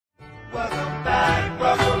Welcome back,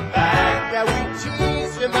 welcome back. Yeah, we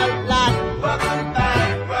cheese him a lot. Welcome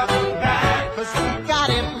back, 'cause we got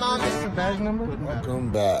him on this badge number.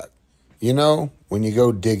 Welcome back. You know, when you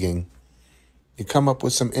go digging, you come up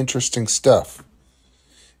with some interesting stuff.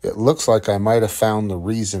 It looks like I might have found the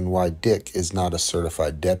reason why Dick is not a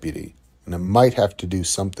certified deputy, and it might have to do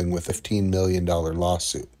something with a $15 million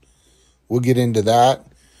lawsuit. We'll get into that.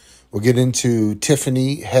 We'll get into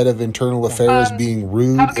Tiffany, head of internal affairs, being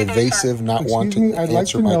rude, evasive, not wanting to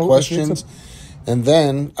answer my questions. And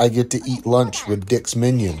then I get to eat lunch with Dick's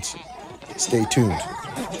minions. Stay tuned.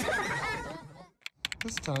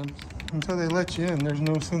 This time, until they let you in, there's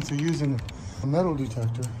no sense of using a metal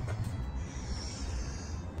detector.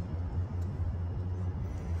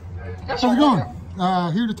 How's it going?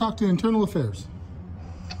 Here to talk to internal affairs.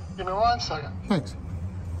 Give me 1 second. Thanks.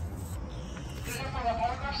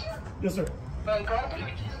 Yes, sir. I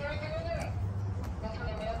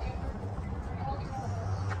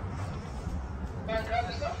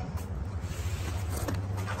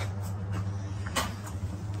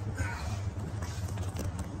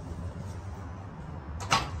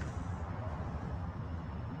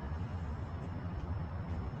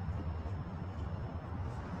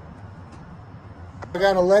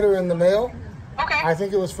got a letter in the mail. Okay. I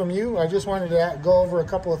think it was from you. I just wanted to go over a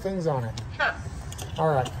couple of things on it. Sure.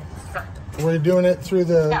 All right. Sure. We're doing it through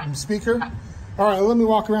the speaker? Yeah. All right, let me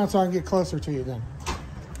walk around so I can get closer to you then.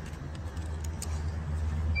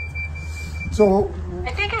 So...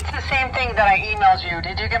 I think it's the same thing that I emailed you.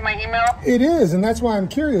 Did you get my email? It is, and that's why I'm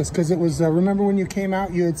curious, because it was, remember when you came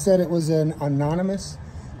out, you had said it was an anonymous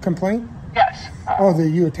complaint? Yes. Oh, that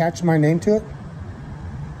you attached my name to it?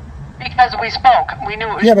 Because we spoke. We knew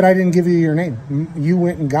it was... Yeah, but I didn't give you your name. You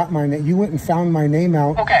went and got my name. You went and found my name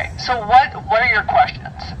out. Okay, so what are your questions?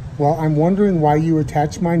 Well, I'm wondering why you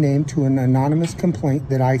attached my name to an anonymous complaint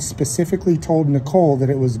that I specifically told Nicole that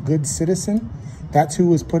it was good citizen. That's who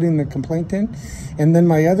was putting the complaint in. And then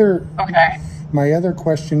my other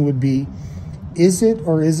question would be, is it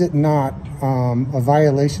or is it not a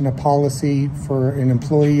violation of policy for an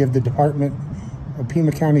employee of the Department of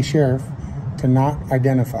Pima County Sheriff to not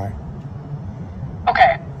identify?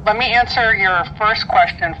 Okay, let me answer your first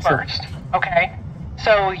question first. Sure. Okay,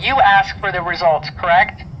 so you asked for the results,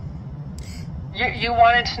 correct? You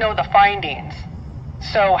wanted to know the findings.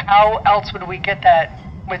 So how else would we get that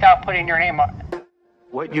without putting your name on it?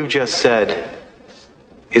 What you just said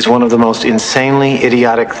is one of the most insanely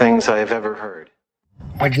idiotic things I have ever heard.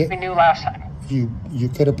 Which we knew last time. You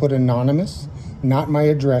could have put anonymous, not my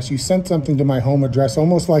address. You sent something to my home address,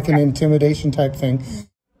 almost like an intimidation type thing.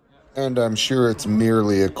 And I'm sure it's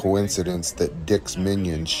merely a coincidence that Dick's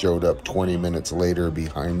minions showed up 20 minutes later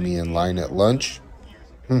behind me in line at lunch.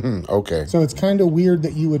 Okay. So it's kind of weird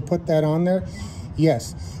that you would put that on there.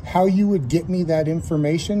 Yes. How you would get me that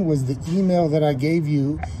information was the email that I gave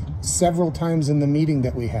you several times in the meeting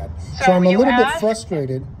that we had. So I'm a little bit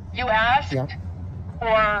frustrated. You asked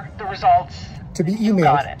for the results to be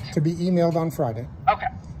emailed. To be emailed on Friday. Okay.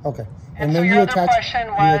 Okay. And then so you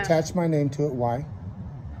attached my name to it. Why?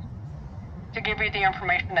 To give you the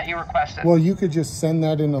information that you requested. Well, you could just send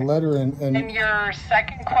that in a letter And your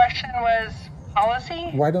second question was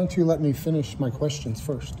policy? Why don't you let me finish my questions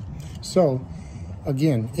first? So,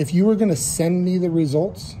 again, if you were going to send me the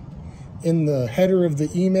results in the header of the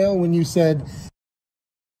email when you said,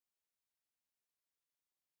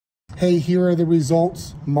 hey, here are the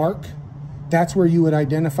results, Mark, that's where you would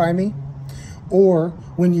identify me. Or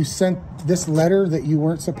when you sent this letter that you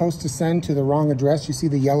weren't supposed to send to the wrong address, you see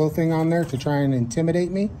the yellow thing on there to try and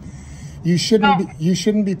intimidate me. You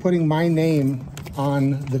shouldn't be putting my name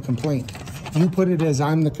on the complaint. You put it as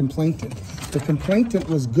I'm the complainant. The complainant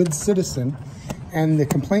was good citizen, and the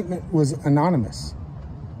complainant was anonymous.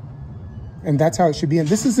 And that's how it should be. And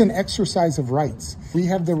this is an exercise of rights. We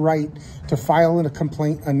have the right to file a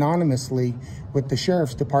complaint anonymously with the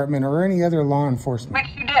sheriff's department or any other law enforcement.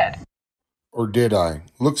 Which you did. Or did I?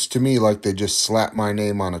 Looks to me like they just slapped my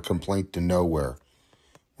name on a complaint to nowhere.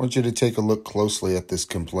 I want you to take a look closely at this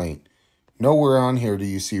complaint. Nowhere on here do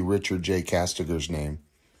you see Richard J. Castiger's name.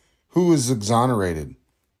 Who is exonerated?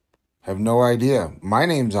 Have no idea. My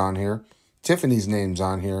name's on here. Tiffany's name's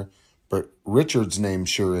on here. But Richard's name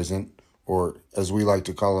sure isn't. Or, as we like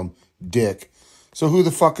to call him, Dick. So who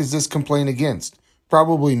the fuck is this complaint against?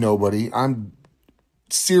 Probably nobody. I'm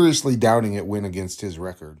seriously doubting it went against his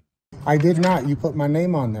record. I did not. You put my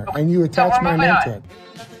name on there. And you attached my name to it.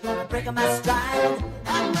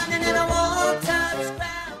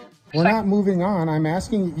 We're not moving on. I'm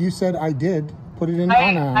asking, you said I did. Put it in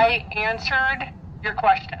I answered your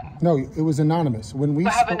question. No, it was anonymous. When we I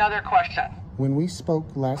have another question. When we spoke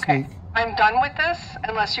last Okay, week, I'm done with this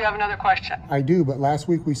unless you have another question. I do, but last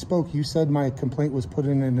week we spoke, you said my complaint was put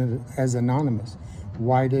in as anonymous.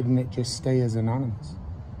 Why didn't it just stay as anonymous?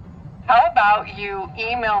 How about you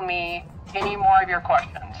email me any more of your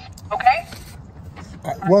questions, okay?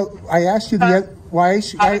 Well, I asked you Have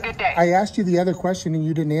a good day. I asked you the other question and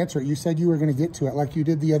you didn't answer it. You said you were going to get to it like you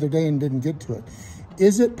did the other day and didn't get to it.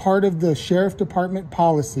 Is it part of the Sheriff Department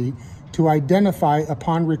policy to identify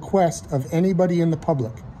upon request of anybody in the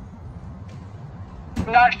public?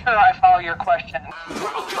 I'm not sure I follow your question.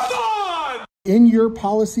 In your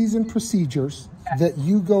policies and procedures that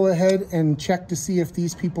you go ahead and check to see if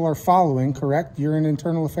these people are following, correct? You're in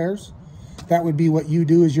internal affairs? That would be what you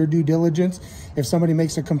do as your due diligence. If somebody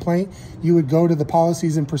makes a complaint, you would go to the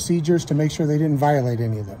policies and procedures to make sure they didn't violate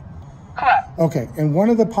any of them. Correct. Okay, and one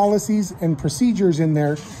of the policies and procedures in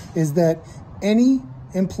there is that any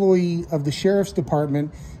employee of the Sheriff's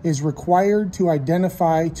Department is required to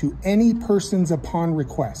identify to any persons upon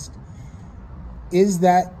request. Is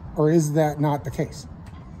that or is that not the case?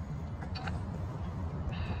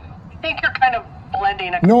 I think you're kind of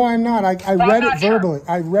blending. No, I'm not. I read it Sure. verbally.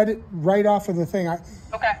 I read it right off of the thing.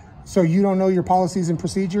 Okay. So you don't know your policies and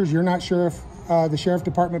procedures? You're not sure if the Sheriff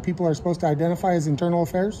Department people are supposed to identify as internal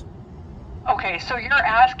affairs? Okay, so you're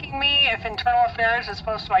asking me if internal affairs is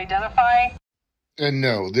supposed to identify? And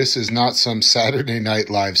no, this is not some Saturday Night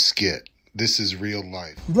Live skit. This is real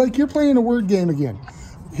life. Like you're playing a word game again.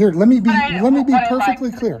 Here, let me be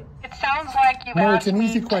perfectly clear. It sounds like you've No, asked it's an me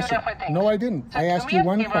easy two question. different things. No, I didn't. So I do asked me you a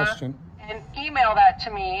one favor question. And email that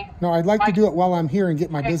to me. No, I'd like to do it while I'm here and get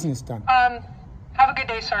my business done. Have a good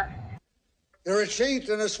day, sir. You're a cheat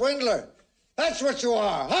and a swindler. That's what you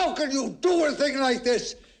are. How can you do a thing like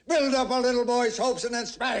this? Build up a little boy's hopes and then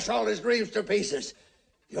smash all his dreams to pieces.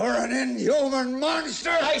 You're an inhuman monster.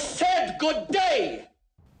 I said good day.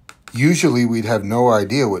 Usually we'd have no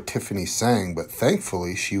idea what Tiffany's saying, but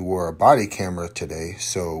thankfully she wore a body camera today,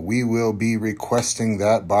 so we will be requesting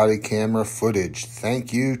that body camera footage.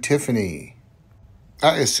 Thank you, Tiffany.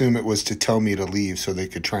 I assume it was to tell me to leave so they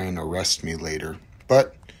could try and arrest me later.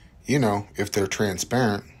 But, you know, if they're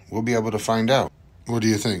transparent, we'll be able to find out. What do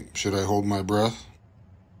you think? Should I hold my breath?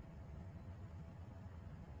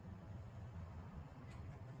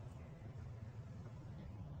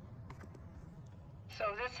 So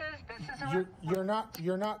this is a You're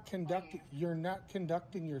not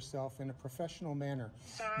conducting yourself in a professional manner.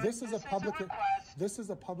 Sir, This is a public request this is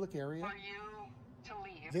a public area. for you to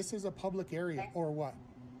leave. This is a public area or what?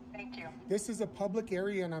 Thank you. This is a public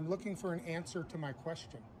area and I'm looking for an answer to my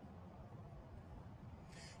question.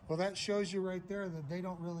 Well, that shows you right there that they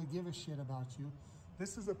don't really give a shit about you.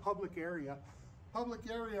 This is a public area. Public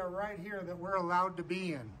area right here that we're allowed to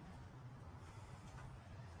be in.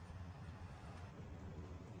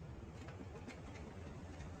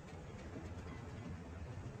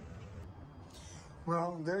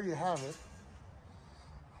 Well, there you have it.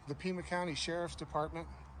 The Pima County Sheriff's Department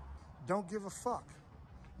don't give a fuck.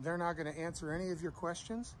 They're not going to answer any of your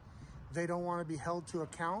questions. They don't want to be held to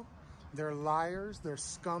account. They're liars, they're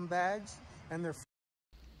scumbags, and they're...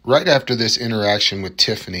 Right after this interaction with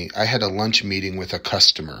Tiffany, I had a lunch meeting with a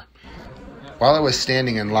customer. While I was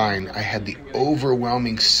standing in line, I had the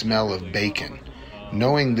overwhelming smell of bacon.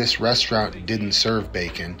 Knowing this restaurant didn't serve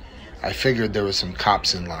bacon, I figured there was some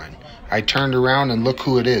cops in line. I turned around and look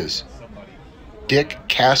who it is. Dick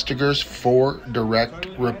Castiger's 4 direct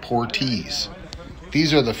reportees.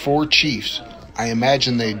 These are the 4 chiefs. I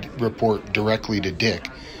imagine they report directly to Dick.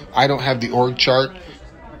 I don't have the org chart,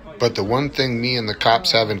 but the one thing me and the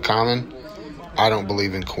cops have in common, I don't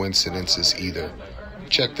believe in coincidences either.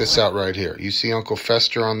 Check this out right here. You see Uncle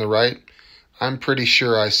Fester on the right? I'm pretty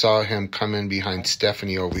sure I saw him come in behind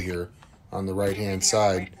Stephanie over here on the right-hand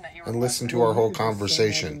side and listen to our whole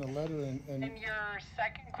conversation. And your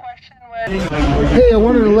second question was? Hey, I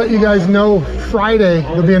wanted to let you guys know Friday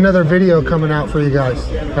there'll be another video coming out for you guys.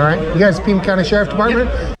 All right? You guys, Pima County Sheriff Department?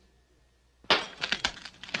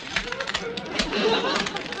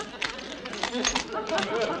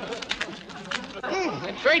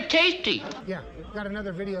 It's very tasty. Yeah, got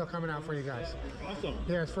another video coming out for you guys. Awesome.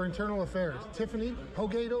 Yeah, it's for internal affairs. Tiffany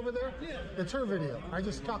Hogate over there? Yeah. It's her video. I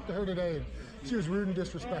just talked to her today and she was rude and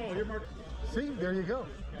disrespectful. See, there you go.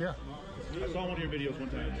 Yeah. I saw one of your videos one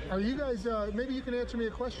time. Are you guys, maybe you can answer me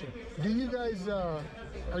a question. Do you guys,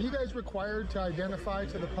 are you guys required to identify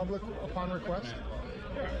to the public upon request?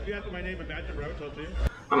 Yeah, if you have my name and badge number, I would tell you.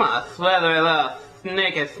 I'm a slithery little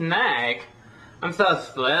sneaky snake. I'm so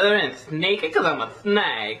slithery and sneaky because I'm a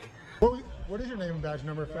snake. What is your name and badge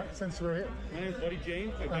number since we're here? My name's Buddy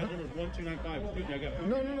James. My badge number is 1295. Excuse me, I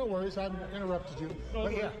got No worries. I interrupted you. Oh,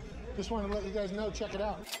 But okay. yeah, Just wanted to let you guys know, check it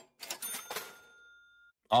out.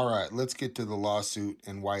 All right, let's get to the lawsuit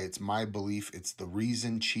and why it's my belief it's the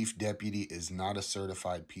reason Chief Deputy is not a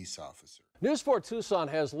certified peace officer. News 4 Tucson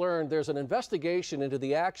has learned there's an investigation into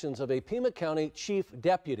the actions of a Pima County Chief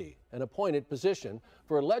Deputy, an appointed position,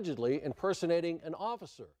 for allegedly impersonating an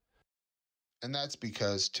officer. And that's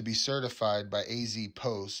because to be certified by AZ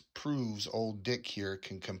Post proves old Dick here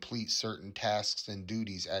can complete certain tasks and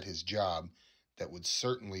duties at his job that would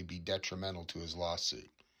certainly be detrimental to his lawsuit.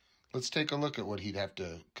 Let's take a look at what he'd have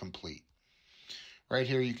to complete. Right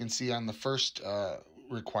here you can see on the first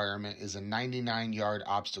requirement is a 99-yard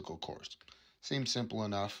obstacle course. Seems simple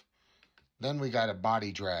enough. Then we got a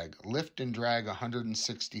body drag. Lift and drag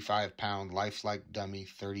 165-pound lifelike dummy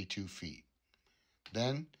 32 feet.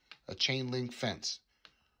 Then a chain link fence.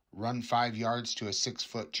 Run 5 yards to a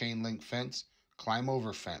 6-foot chain link fence. Climb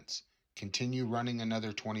over fence. Continue running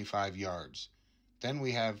another 25 yards. Then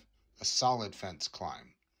we have a solid fence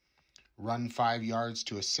climb. Run 5 yards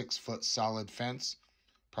to a 6-foot solid fence.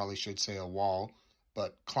 Probably should say a wall,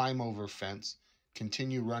 but climb over fence.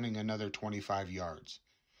 Continue running another 25 yards.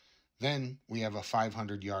 Then we have a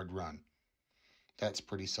 500-yard run. That's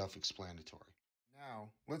pretty self-explanatory. Now,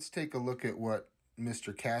 let's take a look at what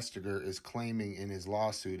Mr. Castigar is claiming in his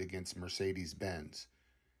lawsuit against Mercedes-Benz.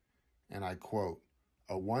 And I quote,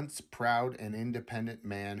 "A once proud and independent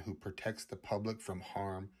man who protects the public from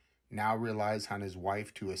harm now relies on his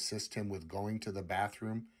wife to assist him with going to the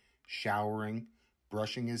bathroom, showering,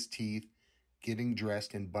 brushing his teeth, getting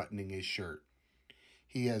dressed, and buttoning his shirt.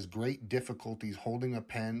 He has great difficulties holding a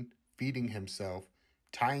pen, feeding himself,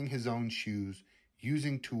 tying his own shoes,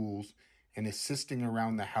 using tools, and assisting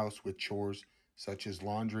around the house with chores such as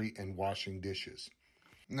laundry and washing dishes."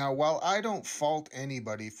 Now, while I don't fault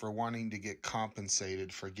anybody for wanting to get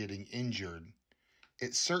compensated for getting injured,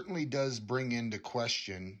 it certainly does bring into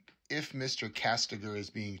question if Mr. Castigar is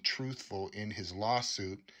being truthful in his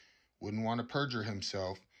lawsuit, wouldn't want to perjure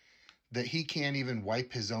himself, that he can't even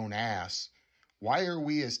wipe his own ass. Why are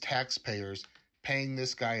we as taxpayers paying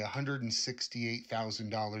this guy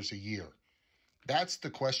 $168,000 a year? That's the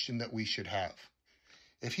question that we should have.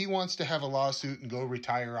 If he wants to have a lawsuit and go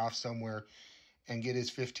retire off somewhere and get his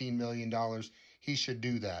 $15 million, he should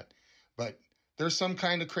do that. But there's some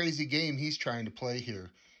kind of crazy game he's trying to play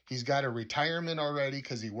here. He's got a retirement already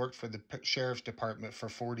because he worked for the sheriff's department for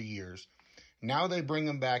 40 years. Now they bring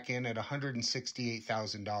him back in at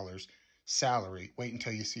 $168,000 salary. Wait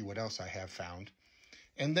until you see what else I have found.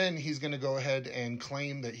 And then he's going to go ahead and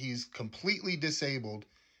claim that he's completely disabled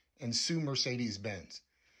and sue Mercedes-Benz.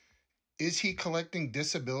 Is he collecting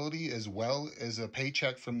disability as well as a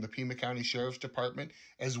paycheck from the Pima County Sheriff's Department,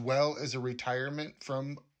 as well as a retirement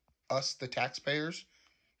from us, the taxpayers?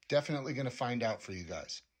 Definitely going to find out for you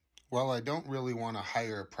guys. Well, I don't really want to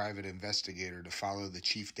hire a private investigator to follow the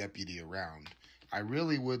chief deputy around. I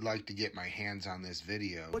really would like to get my hands on this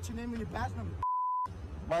video. What's your name and your badge number?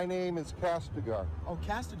 My name is Castigar. Oh,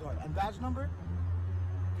 Castigar. And badge number?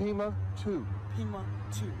 Pima 2. Pima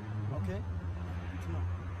 2. Okay? Good to know.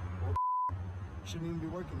 Oh, shouldn't even be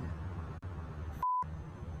working here.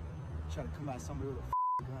 Try to come at somebody with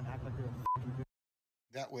a gun, act like they're a gun.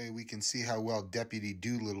 That way we can see how well Deputy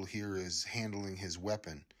Doolittle here is handling his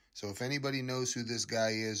weapon. So if anybody knows who this guy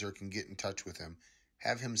is or can get in touch with him,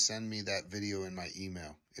 have him send me that video in my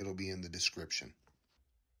email. It'll be in the description.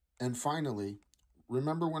 And finally,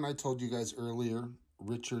 remember when I told you guys earlier,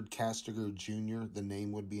 Richard Castigar Jr., the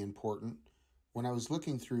name would be important? When I was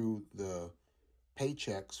looking through the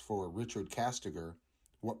paychecks for Richard Castigar,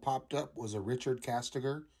 what popped up was a Richard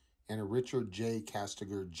Castigar and a Richard J.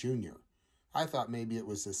 Castigar Jr. I thought maybe it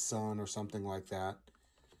was his son or something like that.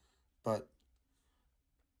 But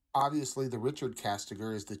obviously the Richard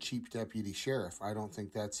Castigar is the chief deputy sheriff. I don't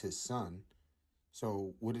think that's his son.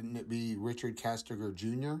 So wouldn't it be Richard Castigar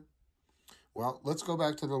Jr.? Well, let's go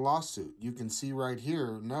back to the lawsuit. You can see right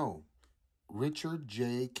here, no. Richard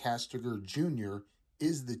J. Castigar Jr.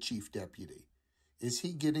 is the chief deputy. Is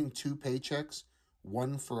he getting two paychecks?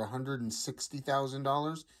 One for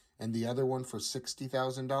 $160,000 and the other one for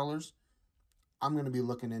 $60,000? I'm going to be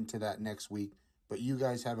looking into that next week. But you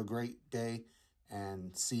guys have a great day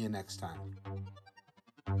and see you next time.